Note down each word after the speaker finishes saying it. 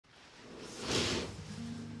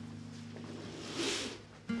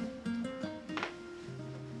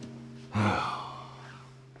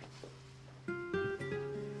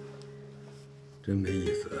真没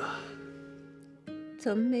意思啊！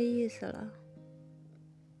怎么没意思了？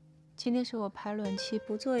今天是我排卵期，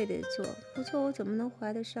不做也得做，不做我怎么能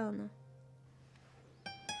怀得上呢？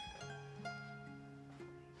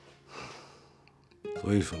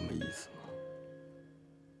所以说没意思嘛。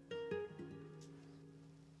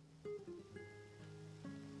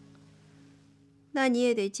那你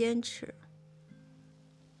也得坚持。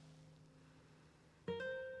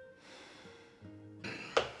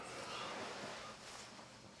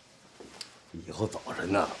以后早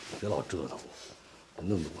晨呢，别老折腾我，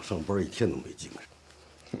弄得我上班一天都没精神。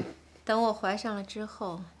等我怀上了之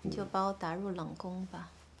后，你就把我打入冷宫吧。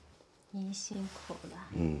您辛苦了。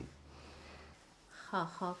好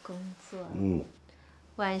好工作。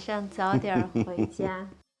晚上早点回家。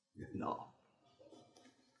别闹。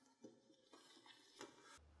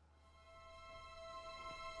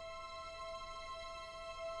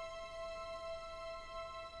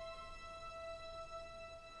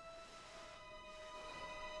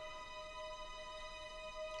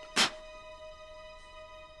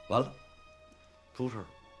完了，出事儿了，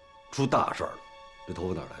出大事儿了！这头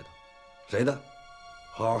发哪儿来的？谁的？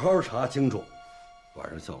好好查清楚，晚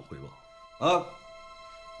上向我汇报。啊，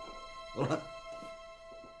走了。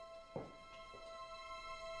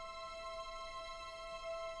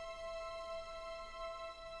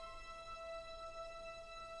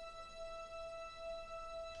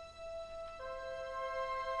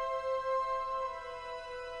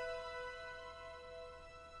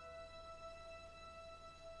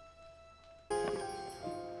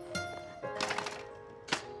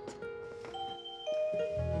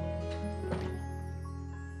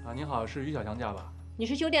您好，是于小强家吧？你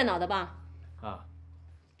是修电脑的吧？啊，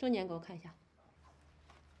证件给我看一下。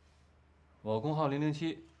我工号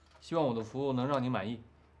007，希望我的服务能让您满意。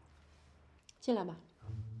进来吧。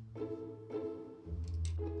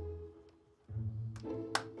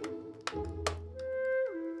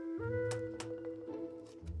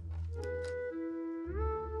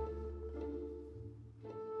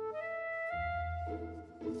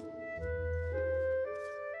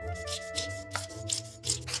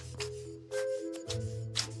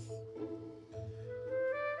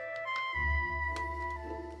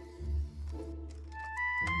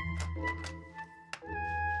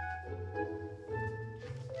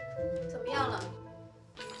怎么样了？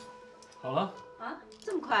好了。啊，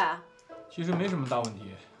这么快啊？其实没什么大问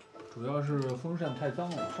题，主要是风扇太脏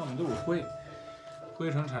了，上面都是灰，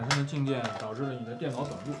灰尘产生的静电导致了你的电脑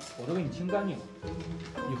短路，我都给你清干净了。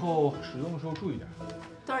以后使用的时候注意点。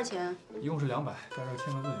多少钱？一共是200，在这儿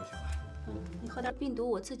签个字就行了。你喝点病毒，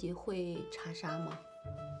我自己会查杀吗？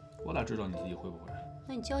我哪知道你自己会不会？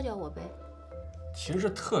那你教教我呗。其实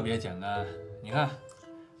特别简单，你看，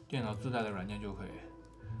电脑自带的软件就可以，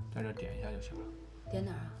在这点一下就行了。点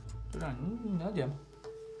哪儿啊？就这样，你来点吧。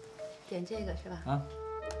点这个是吧？啊。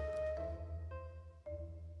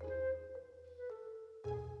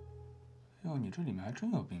哟，你这里面还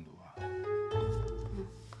真有病毒啊！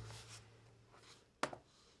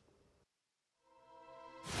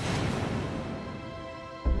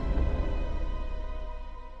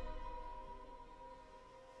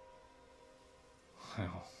哎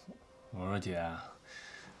呦，我说姐，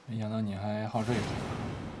没想到你还爱好这一套。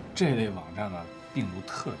这类网站吧，病毒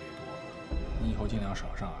特别多，你以后尽量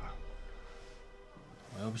少上啊。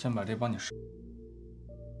我要不先把这帮你删。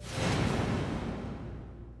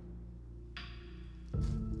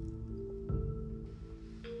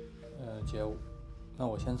姐，那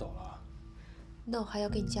我先走了啊。那我还要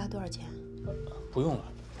给你加多少钱？不用了，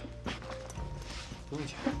不用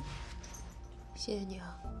钱。谢谢你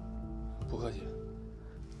啊。不客气。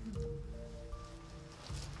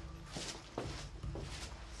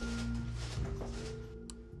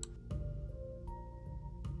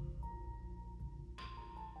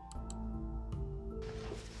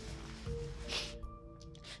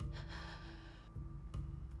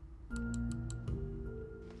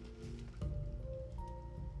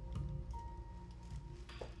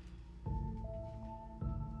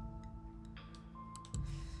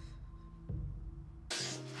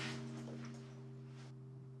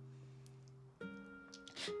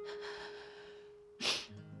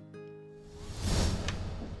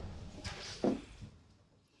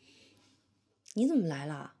你怎么来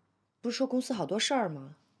了？不是说公司好多事儿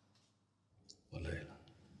吗？我累了。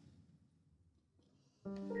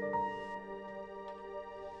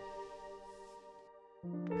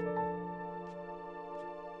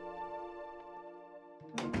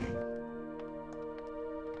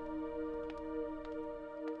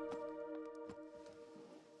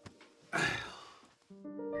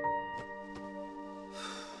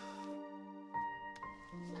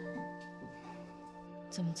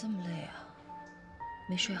怎么这么累啊？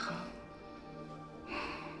没睡好？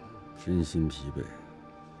身心疲惫。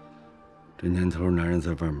这年头，男人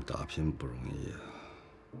在外面打拼不容易啊。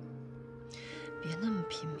别那么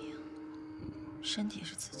拼命，身体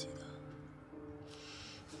是自己的。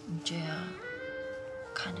你这样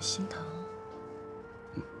看着心疼。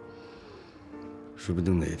说不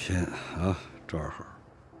定哪天啊，这儿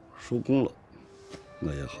收工了，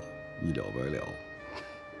那也好，一了百了。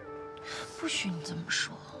不许你这么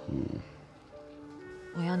说。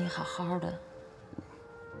我要你好好的。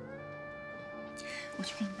我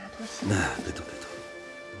去给你拿拖鞋。那别动，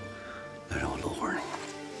来让我搂会儿你。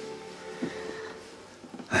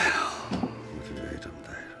哎呀，我只愿意这么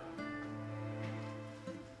待着，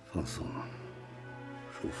放松，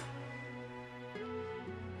舒服。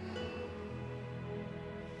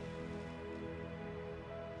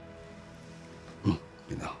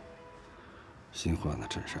冰娘，新换的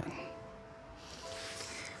衬衫。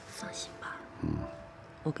放心吧。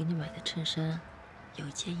我给你买的衬衫，有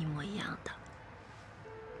一件一模一样的。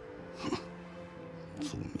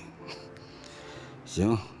聪明。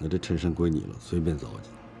行，那这衬衫归你了，随便糟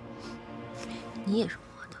践。你也是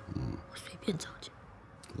我的，我随便糟践。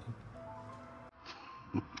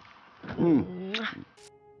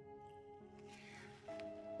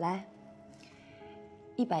来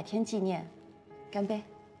，100天纪念，干杯！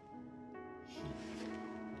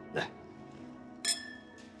来。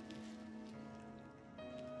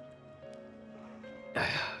哎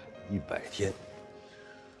呀，100天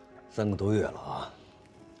，3个多月了啊，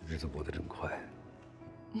日子过得真快。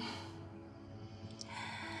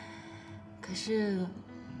可是，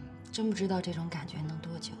真不知道这种感觉能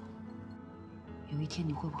多久。有一天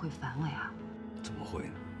你会不会烦我呀？怎么会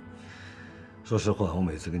呢？说实话，我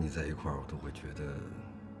每次跟你在一块儿，我都会觉得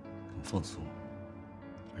很放松，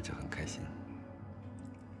而且很开心。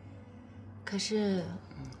可是，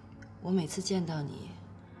我每次见到你，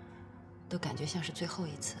都感觉像是最后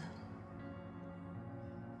一次。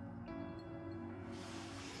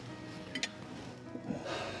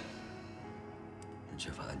你缺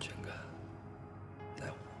乏安全感，赖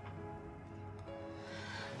我。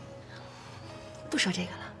不说这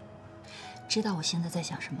个了，知道我现在在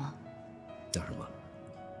想什么？想什么？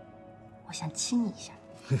我想亲你一下。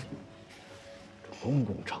公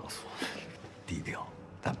共场所，低调，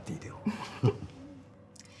咱们低调。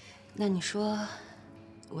那你说，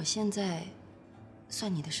我现在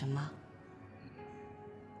算你的什么？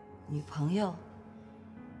女朋友，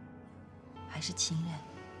还是情人？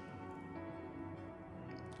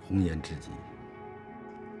红颜知己。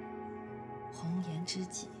红颜知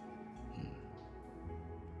己。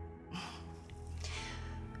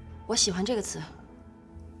我喜欢这个词。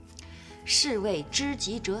士为知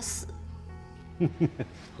己者死。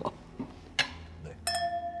好。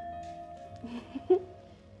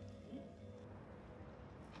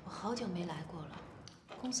我好久没来过了，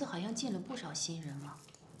公司好像进了不少新人了。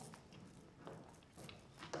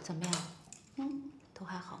怎么样？都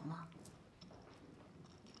还好吗？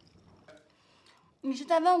你是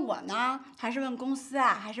在问我呢，还是问公司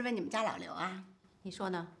啊，还是问你们家老刘啊？你说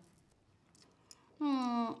呢？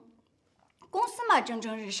公司嘛蒸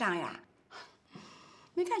蒸日上呀，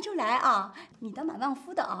没看出来啊，你倒蛮旺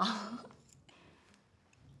夫的啊。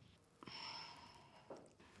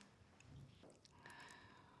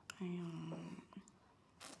哎呀，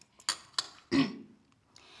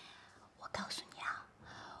我告诉你啊，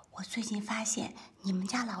我最近发现你们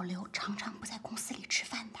家老刘常常不在公司里吃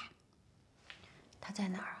饭的。他在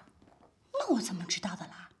哪儿啊？那我怎么知道的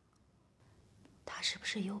啦？他是不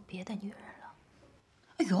是有别的女人了？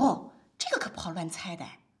哎呦，这个可不好乱猜的。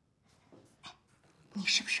哎，你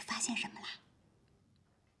是不是发现什么啦？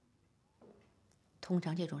通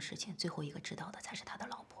常这种事情，最后一个知道的才是他的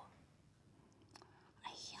老婆。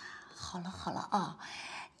哎呀，好了好了啊，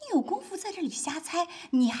你有功夫在这里瞎猜，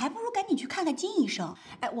你还不如赶紧去看看金医生。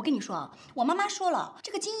哎，我跟你说啊，我妈妈说了，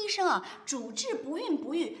这个金医生啊，主治不孕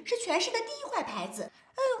不育，是全市的第一坏牌子。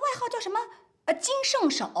外号叫什么？金圣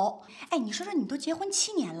手。哎，你说说，你都结婚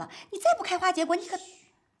7年了，你再不开花结果，你可……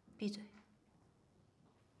闭嘴，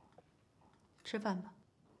吃饭吧。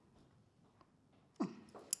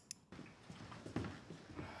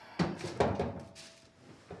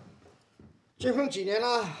结婚几年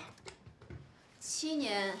了？7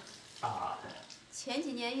年。啊。前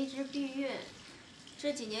几年一直避孕，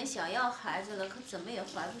这几年想要孩子了，可怎么也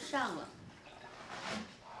怀不上了。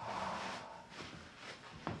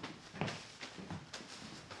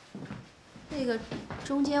那个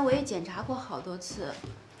中间我也检查过好多次，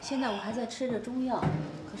现在我还在吃着中药，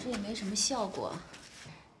可是也没什么效果。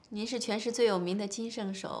您是全市最有名的金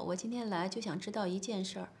圣手，我今天来就想知道一件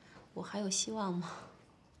事儿，我还有希望吗？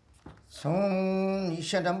从你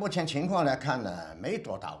现在目前情况来看呢，没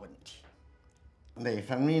多大问题。内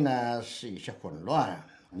分泌呢是有些混乱，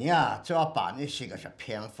你呀就要把那些个是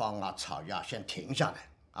偏方啊、草药先停下来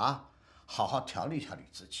啊，好好调理调理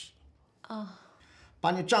自己。啊，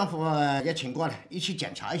把你丈夫也请过来，一起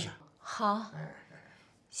检查一下。好，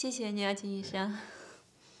谢谢你啊，金医生。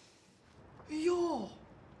哎呦，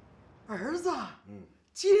儿子，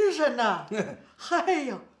精神呐！嗨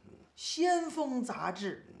呀，先锋杂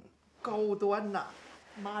志，高端呐，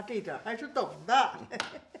妈这点还是懂的。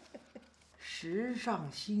时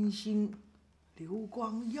尚新星，刘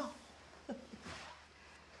光耀，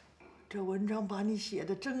这文章把你写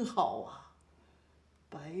的真好啊，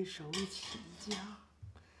白手起家，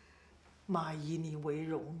妈以你为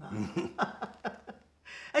荣啊！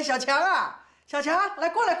哎，小强啊，小强，来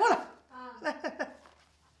过来过来。来，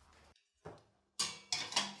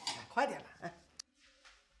快点来！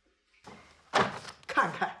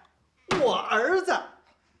看看我儿子，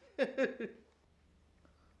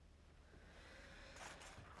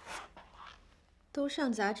都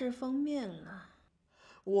上杂志封面了。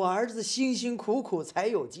我儿子辛辛苦苦才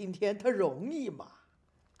有今天，他容易吗？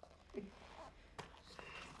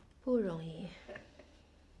不容易。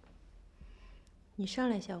你上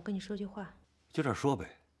来一下，我跟你说句话。就这儿说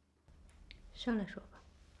呗。上来说吧。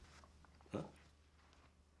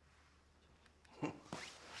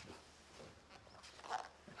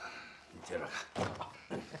你接着看。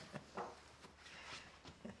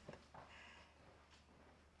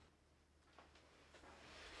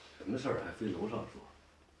什么事儿还非楼上说？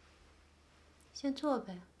先坐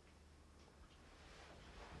呗。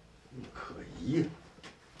你可疑呀！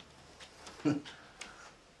哼！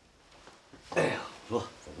哎呀，说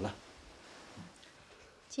怎么了？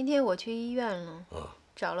今天我去医院了，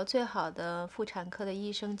找了最好的妇产科的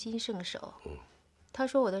医生金圣手。他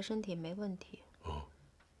说我的身体没问题。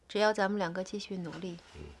只要咱们两个继续努力，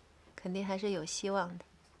肯定还是有希望的。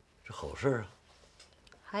这好事啊！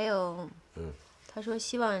还有，他说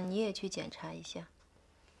希望你也去检查一下。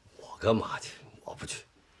我干嘛去？我不去。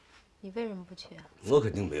你为什么不去啊？我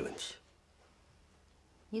肯定没问题。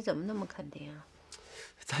你怎么那么肯定啊？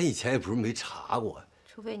咱以前也不是没查过呀。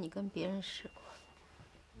除非你跟别人试过。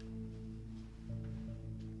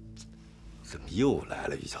怎么又来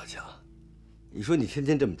了，于小强？你说你天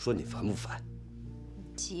天这么说，你烦不烦？你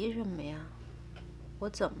急什么呀？我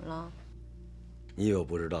怎么了？你以为我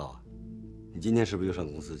不知道啊？你今天是不是又上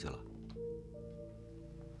公司去了？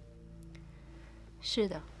是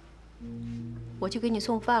的，我去给你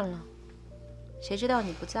送饭了。谁知道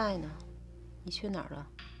你不在呢？你去哪儿了？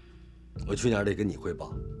我去哪儿得跟你汇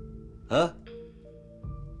报，啊？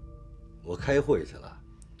我开会去了。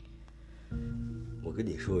我跟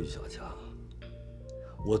你说，于小强，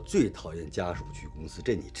我最讨厌家属去公司，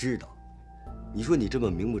这你知道。你说你这么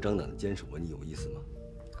明目张胆的监视我，你有意思吗？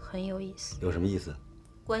很有意思。有什么意思？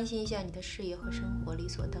关心一下你的事业和生活，理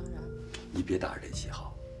所当然。你别打着这旗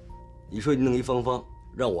号。你说你弄一芳芳，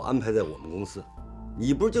让我安排在我们公司，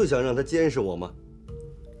你不是就想让他监视我吗？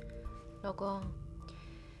老公，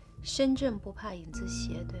身正不怕影子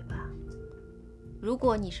斜，对吧？如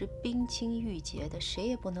果你是冰清玉洁的，谁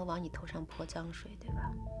也不能往你头上泼脏水，对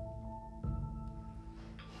吧？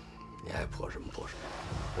你爱泼什么泼什么。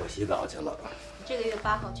我洗澡去了。你这个月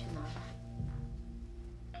8号去哪儿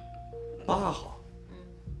了？8号。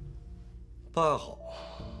8号。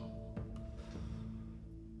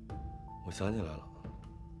我想起来了，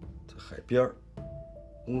在海边儿，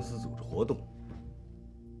公司组织活动。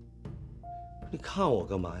你看我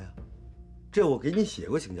干嘛呀？这我给你写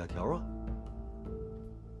过请假条啊。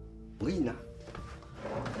我给你拿，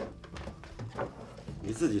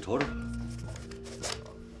你自己瞅瞅。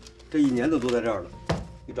这1年都在这儿了，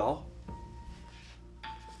你找。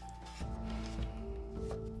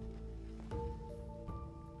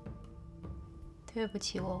对不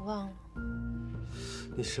起，我忘了。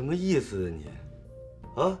你什么意思啊你？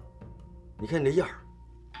啊？你看你这样儿，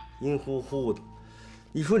阴乎乎的。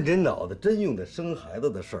你说你这脑子真用在生孩子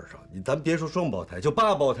的事儿上，咱别说双胞胎，就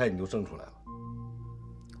8胞胎你就生出来了。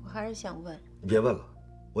我还是想问。你别问了，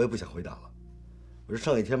我也不想回答了。我这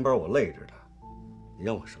上1天班，我累着呢，你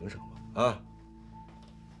让我省省吧，啊？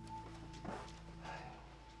哎，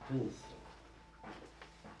真行。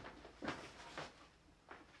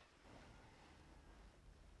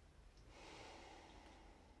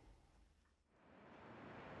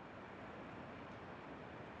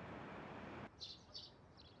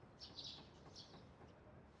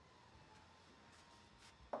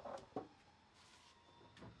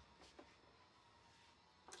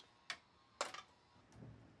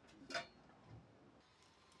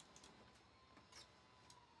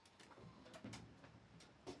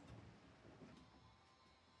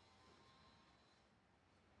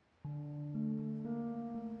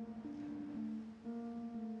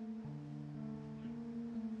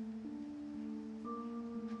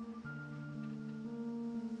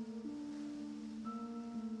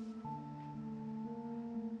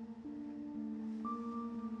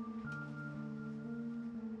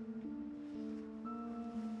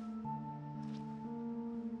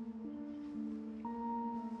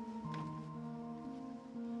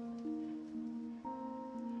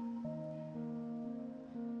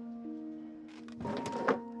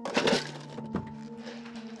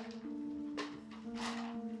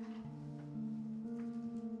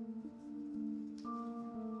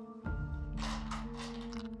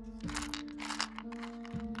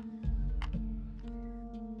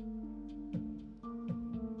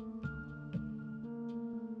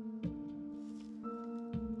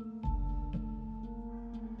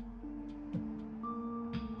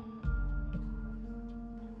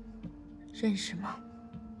认识吗？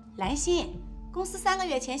兰心，公司3个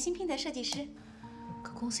月前新聘的设计师。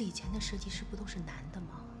可公司以前的设计师不都是男的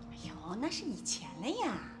吗？哎呦，那是以前了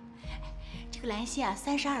呀。这个兰心啊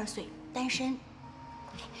，32岁，单身。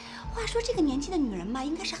话说这个年纪的女人嘛，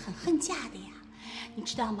应该是很恨嫁的呀。你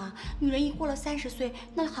知道吗？女人一过了30岁，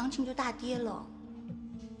那行情就大跌了。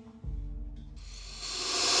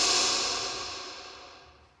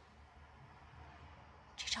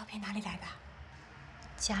这照片哪里来的？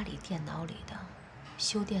家里电脑里的，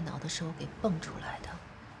修电脑的时候给蹦出来的，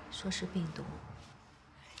说是病毒。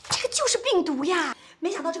这个就是病毒呀！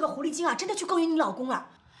没想到这个狐狸精啊，真的去勾引你老公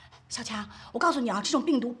了。小强，我告诉你啊，这种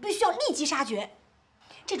病毒必须要立即杀绝。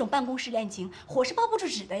这种办公室恋情，火是包不住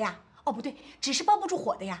纸的呀。哦，不对，纸是包不住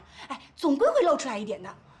火的呀。哎，总归会露出来一点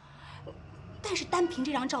的。但是单凭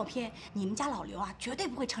这张照片，你们家老刘啊，绝对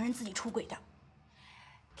不会承认自己出轨的。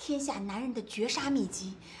天下男人的绝杀秘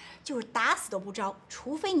籍，就是打死都不招，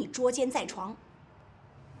除非你捉奸在床。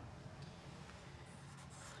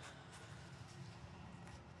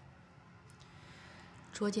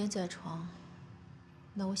捉奸在床，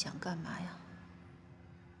那我想干嘛呀？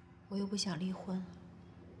我又不想离婚。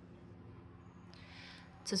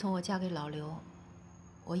自从我嫁给老刘，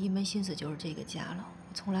我一门心思就是这个家了。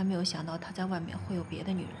我从来没有想到他在外面会有别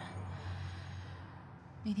的女人。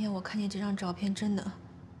那天我看见这张照片，真的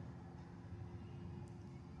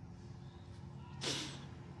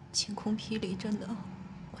晴空霹雳，真的，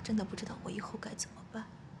我真的不知道我以后该怎么办。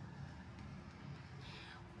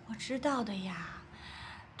我知道的呀，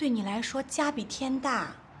对你来说家比天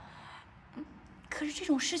大，可是这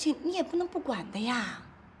种事情你也不能不管的呀。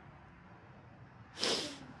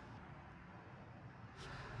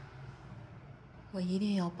我一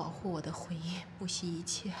定要保护我的婚姻，不惜一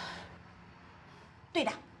切。对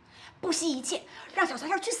的，不惜一切，让小乔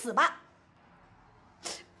乔去死吧。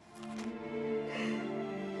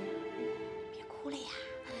别哭了呀。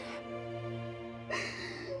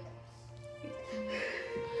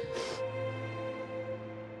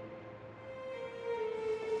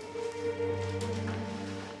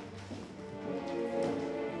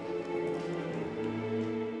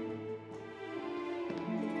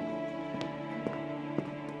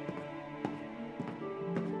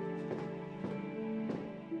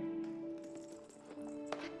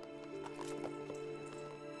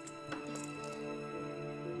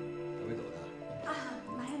准备走的？啊，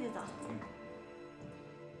马上就走。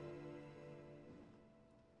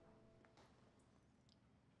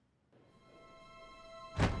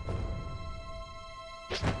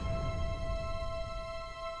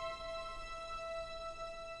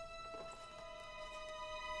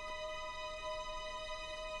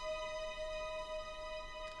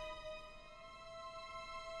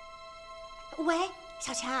喂，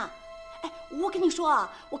小强，哎，我跟你说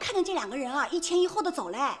啊，我看见这2个人啊，一前一后的走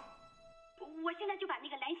嘞。我现在就把那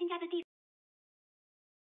个兰心家的地。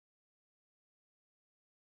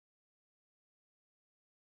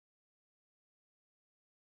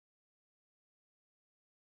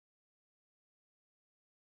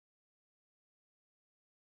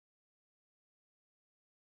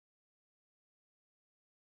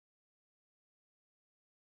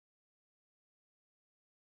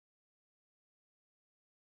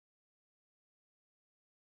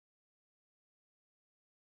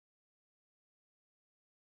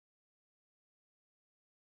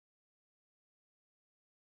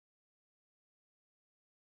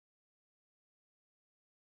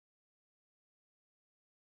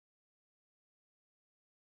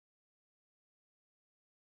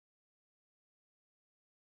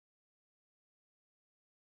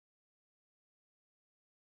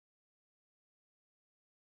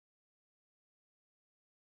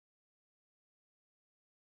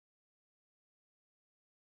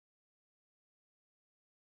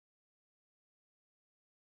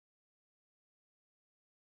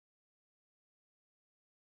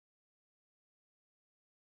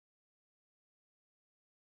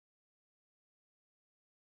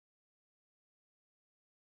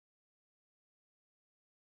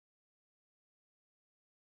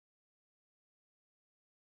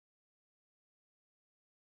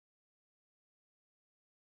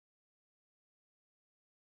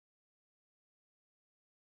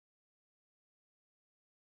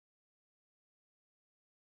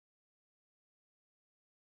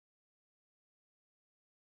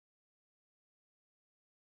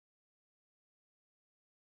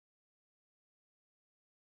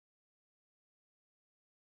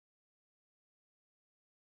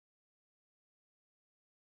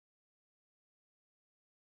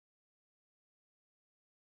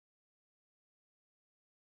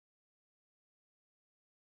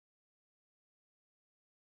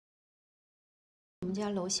我们家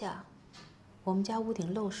楼下，我们家屋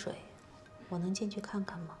顶漏水，我能进去看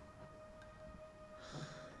看吗？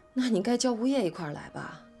那你该叫物业一块儿来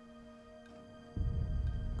吧。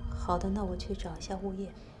好的，那我去找一下物业。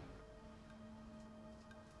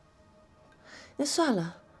那算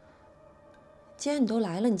了，既然你都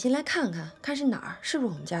来了，你进来看看，看是哪儿，是不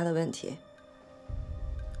是我们家的问题？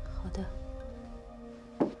好的。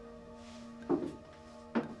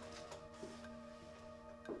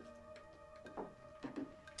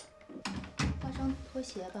换双拖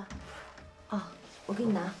鞋吧。啊，我给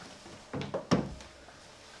你拿。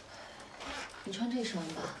你穿这双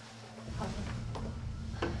吧。好的。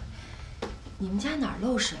你们家哪儿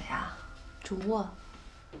漏水啊？主卧。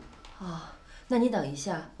哦，那你等一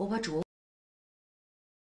下，我把主卧。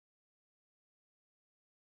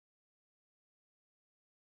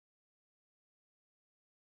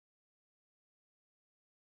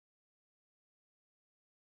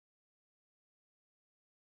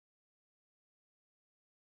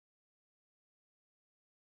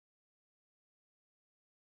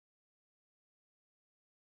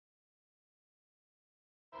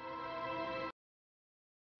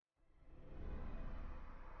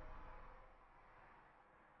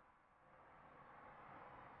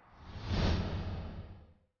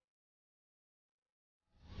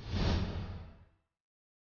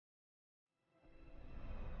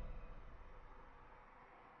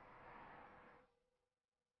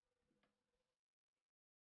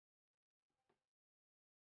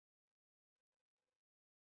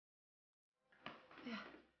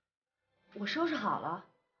我收拾好了，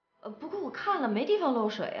不过我看了没地方漏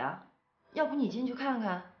水啊，要不你进去看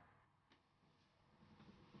看？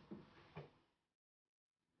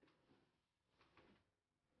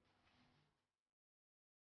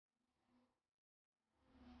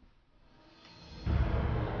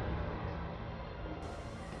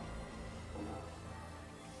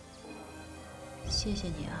谢谢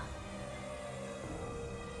你啊，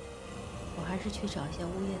我还是去找一下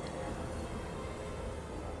物业的人。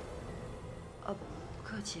不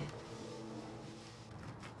客气。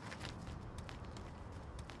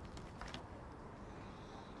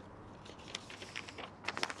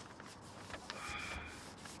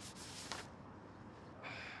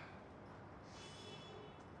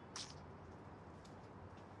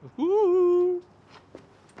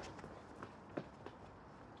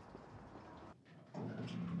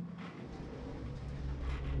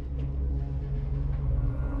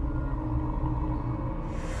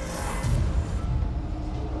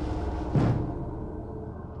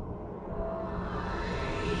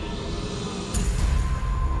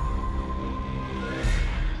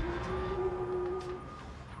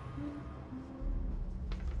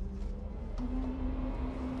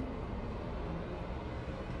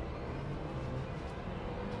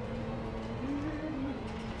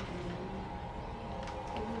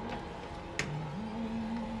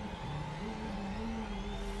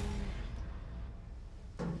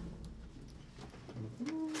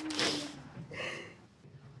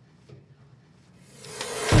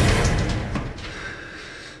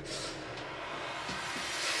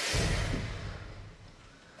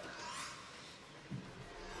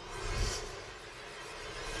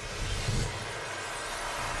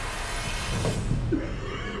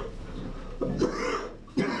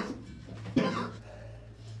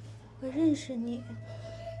我认识你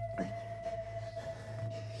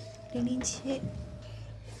，007，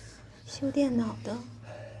修电脑的。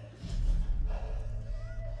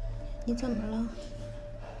你怎么了？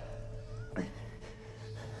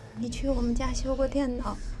你去我们家修过电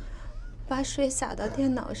脑，把水洒到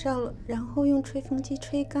电脑上了，然后用吹风机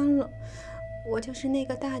吹干了。我就是那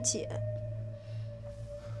个大姐。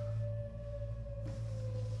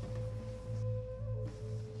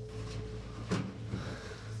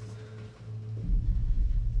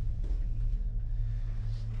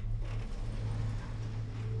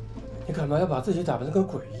你干嘛要把自己打扮得跟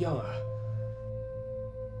鬼一样啊？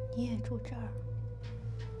你也住这儿？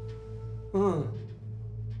嗯。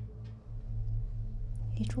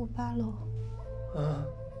你住8楼。啊。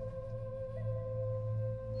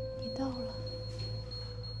你到了。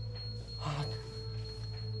啊！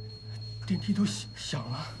电梯都响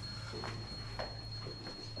了。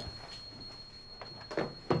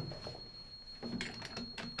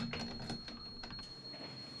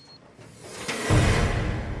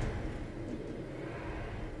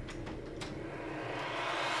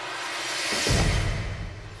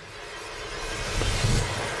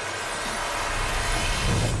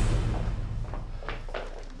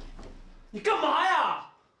你干嘛呀？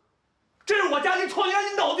这是我家，你闯进来，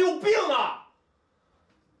你脑子有病啊！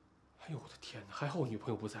哎呦我的天哪！还好我女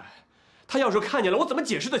朋友不在，他要是看见了，我怎么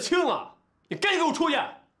解释得清啊？你赶紧给我出去！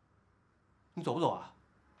你走不走啊？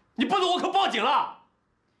你不走，我可报警了！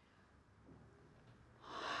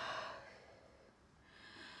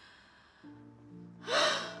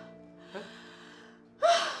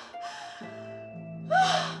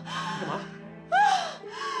干嘛？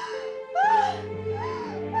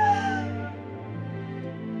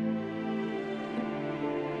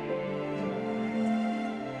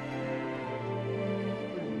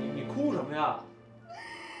你哭什么呀？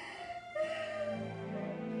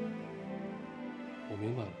我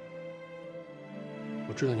明白了，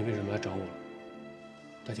我知道你为什么来找我了，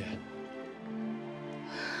大姐。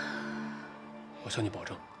我向你保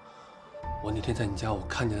证，我那天在你家我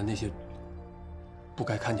看见的那些不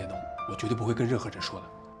该看见的，我绝对不会跟任何人说的。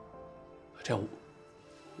这样，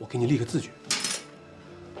我给你立个字据。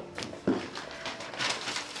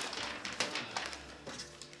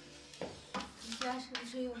你家是不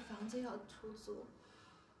是有房子要出租？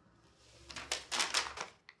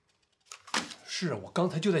是啊，我刚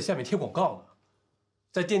才就在下面贴广告呢，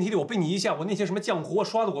在电梯里我被你一下，我那些什么浆糊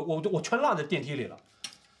刷的我全落在电梯里了。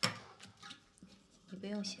你不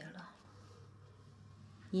用写了，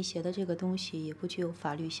你写的这个东西也不具有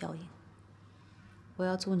法律效应。我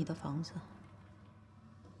要租你的房子。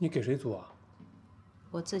你给谁租啊？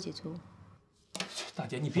我自己租。大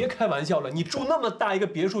姐，你别开玩笑了，你住那么大一个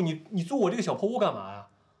别墅，你租我这个小破屋干嘛呀？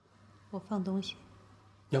我放东西。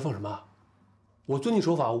你要放什么？我遵纪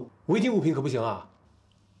守法，违禁物品可不行啊！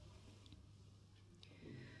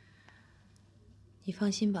你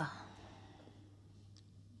放心吧，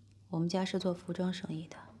我们家是做服装生意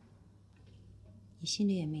的，你心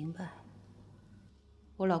里也明白。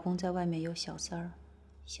我老公在外面有小三儿，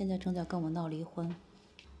现在正在跟我闹离婚，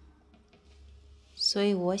所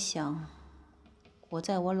以我想，我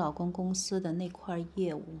在我老公公司的那块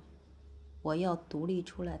业务，我要独立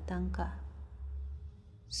出来单干。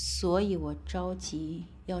所以我着急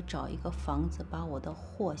要找一个房子，把我的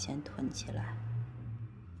货先囤起来。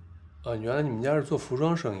啊，原来你们家是做服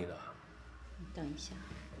装生意的。你等一下。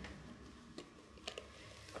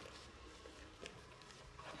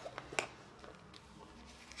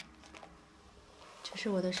这是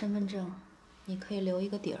我的身份证，你可以留一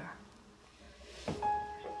个底儿。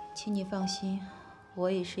请你放心，我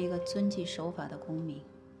也是一个遵纪守法的公民。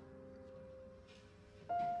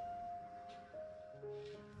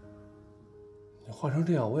你画成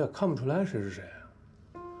这样，我也看不出来谁是谁啊。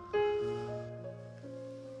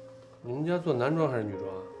你们家做男装还是女装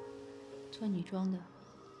啊？做女装的。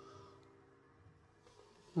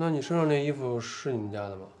那你身上那衣服是你们家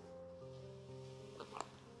的吗？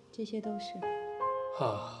这些都是。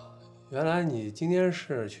啊，原来你今天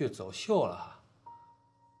是去走秀了。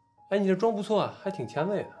哎，你这妆不错啊，还挺前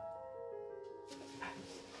卫的。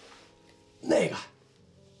那个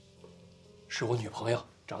是我女朋友，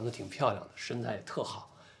长得挺漂亮的，身材也特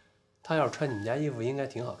好。她要是穿你们家衣服，应该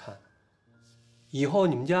挺好看的。以后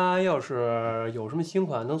你们家要是有什么新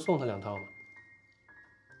款，能送她2套吗？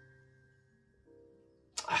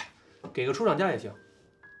哎，给个出厂价也行。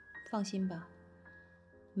放心吧，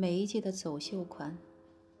每一季的走秀款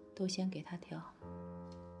都先给她挑。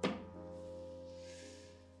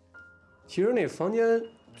其实那房间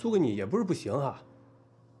租给你也不是不行哈，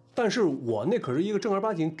但是我那可是一个正儿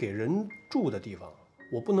八经给人住的地方，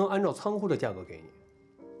我不能按照仓库的价格给你。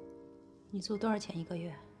你租多少钱一个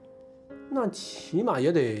月？那起码也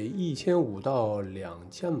得1500到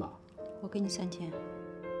2000吧。我给你3000。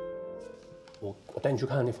我带你去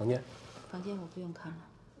看看那房间。房间我不用看了。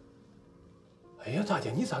哎呀，大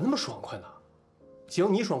姐，你咋那么爽快呢？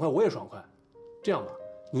行，你爽快，我也爽快。这样吧，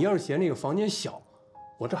你要是嫌那个房间小，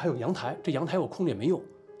我这还有阳台，这阳台我空着也没用，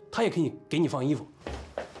它也可以给你放衣服。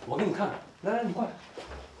我给你看看，来来，你过来。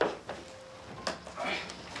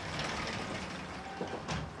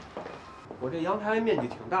我这阳台面积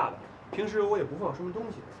挺大的，平时我也不放什么东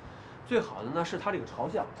西。最好的呢是它这个朝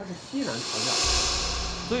向，它是西南朝向，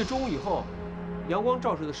所以中午以后，阳光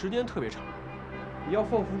照射的时间特别长。你要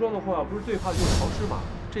放服装的话，不是最怕的就是潮湿嘛？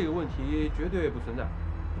这个问题绝对不存在。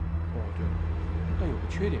哦，对了，但有个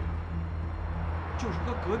缺点，就是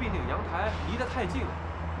和隔壁那个阳台离得太近了，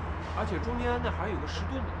而且中间那还有个石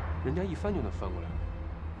墩子，人家一翻就能翻过来。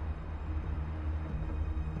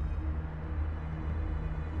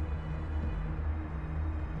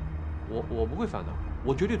我不会翻的，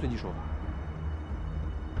我绝对遵纪守法。